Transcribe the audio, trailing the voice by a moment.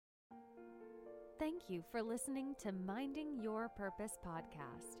Thank you for listening to Minding Your Purpose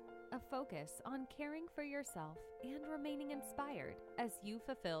podcast, a focus on caring for yourself and remaining inspired as you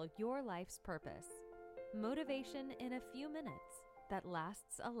fulfill your life's purpose. Motivation in a few minutes that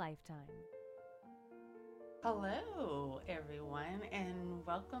lasts a lifetime. Hello, everyone, and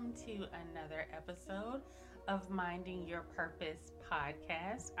welcome to another episode of Minding Your Purpose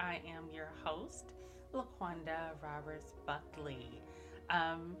podcast. I am your host, LaQuanda Roberts Buckley.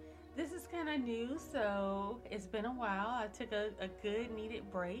 This is kind of new, so it's been a while. I took a good needed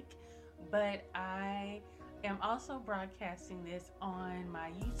break, but I am also broadcasting this on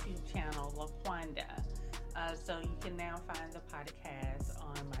my YouTube channel, LaQuanda. So you can now find the podcast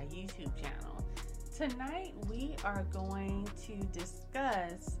on my YouTube channel. Tonight we are going to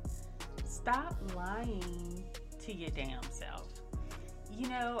discuss stop lying to your damn self. You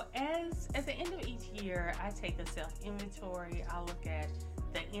know, as at the end of each year, I take a self-inventory. I look at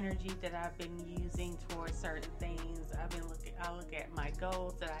the energy that I've been using towards certain things. I look at my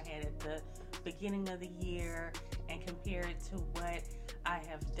goals that I had at the beginning of the year and compare it to what I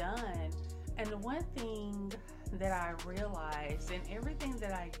have done. And the one thing that I realized, and everything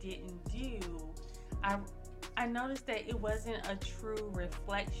that I didn't do, I noticed that it wasn't a true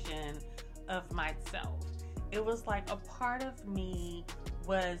reflection of myself. It was like a part of me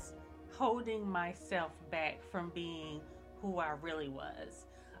was holding myself back from being who I really was,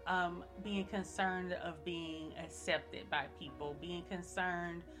 being concerned of being accepted by people, being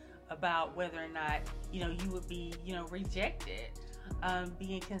concerned about whether or not, you would be, rejected,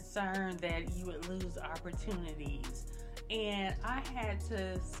 being concerned that you would lose opportunities. And I had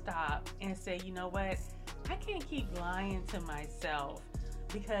to stop and say, you know what? I can't keep lying to myself,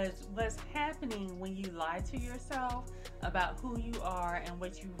 because what's happening when you lie to yourself about who you are and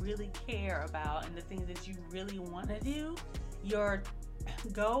what you really care about and the things that you really want to do, your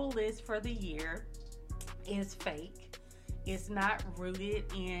goal list for the year is fake. It's not rooted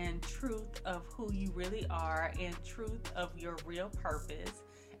in truth of who you really are and truth of your real purpose.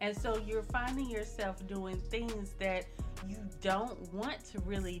 And so you're finding yourself doing things that you don't want to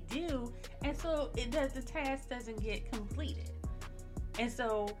really do. And so the task doesn't get completed. And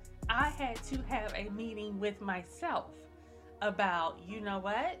so I had to have a meeting with myself about, you know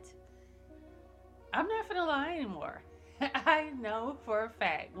what? I'm not going to lie anymore. I know for a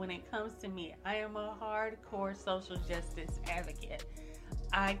fact when it comes to me, I am a hardcore social justice advocate.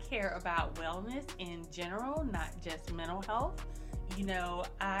 I care about wellness in general, not just mental health.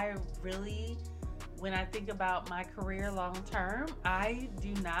 I really, when I think about my career long term, I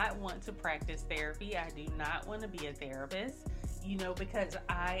do not want to practice therapy. I do not want to be a therapist, because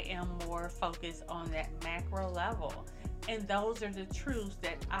I am more focused on that macro level. And those are the truths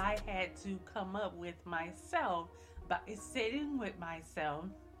that I had to come up with myself by sitting with myself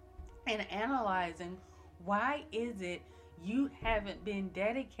and analyzing, why is it you haven't been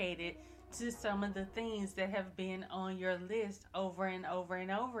dedicated to some of the things that have been on your list over and over and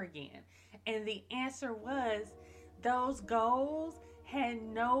over again? And the answer was, those goals had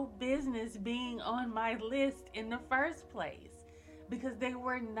no business being on my list in the first place, because they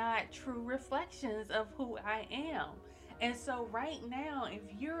were not true reflections of who I am. And so right now, if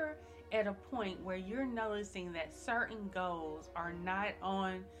you're at a point where you're noticing that certain goals are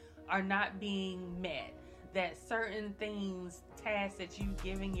not being met, that certain things, tasks that you've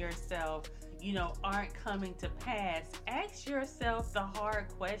given yourself, aren't coming to pass, ask yourself the hard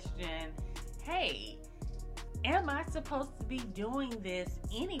question, hey, am I supposed to be doing this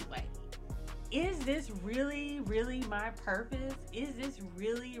anyway? Is this really, really my purpose? Is this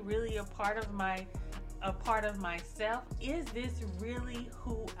really, really a part of myself? Is this really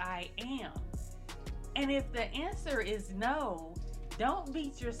who I am? And if the answer is no, don't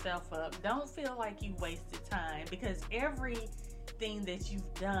beat yourself up. Don't feel like you wasted time, because everything that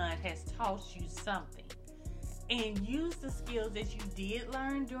you've done has taught you something. And use the skills that you did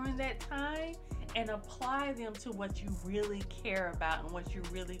learn during that time and apply them to what you really care about and what you're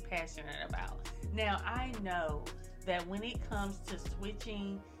really passionate about. Now, I know that when it comes to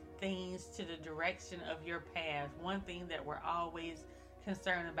switching things to the direction of your path, one thing that we're always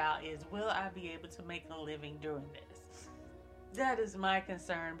concerned about is, will I be able to make a living doing this? That is my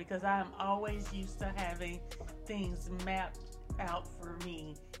concern, because I'm always used to having things mapped out for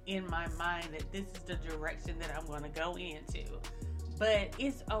me in my mind that this is the direction that I'm going to go into. But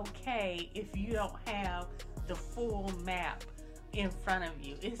it's okay if you don't have the full map in front of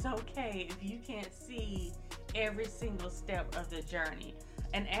you. It's okay if you can't see every single step of the journey.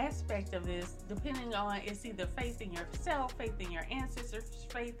 An aspect of this, depending on, it's either faith in yourself, faith in your ancestors,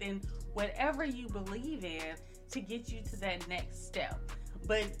 faith in whatever you believe in to get you to that next step.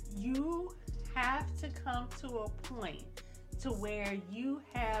 But you have to come to a point to where you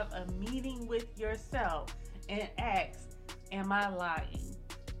have a meeting with yourself and ask, am I lying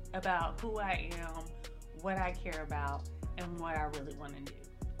about who I am, what I care about, and what I really want to do?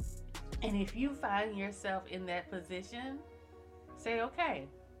 And if you find yourself in that position, say, okay,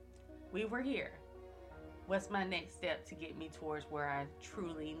 we were here. What's my next step to get me towards where I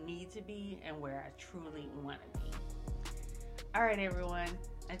truly need to be and where I truly want to be? All right, everyone.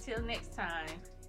 Until next time,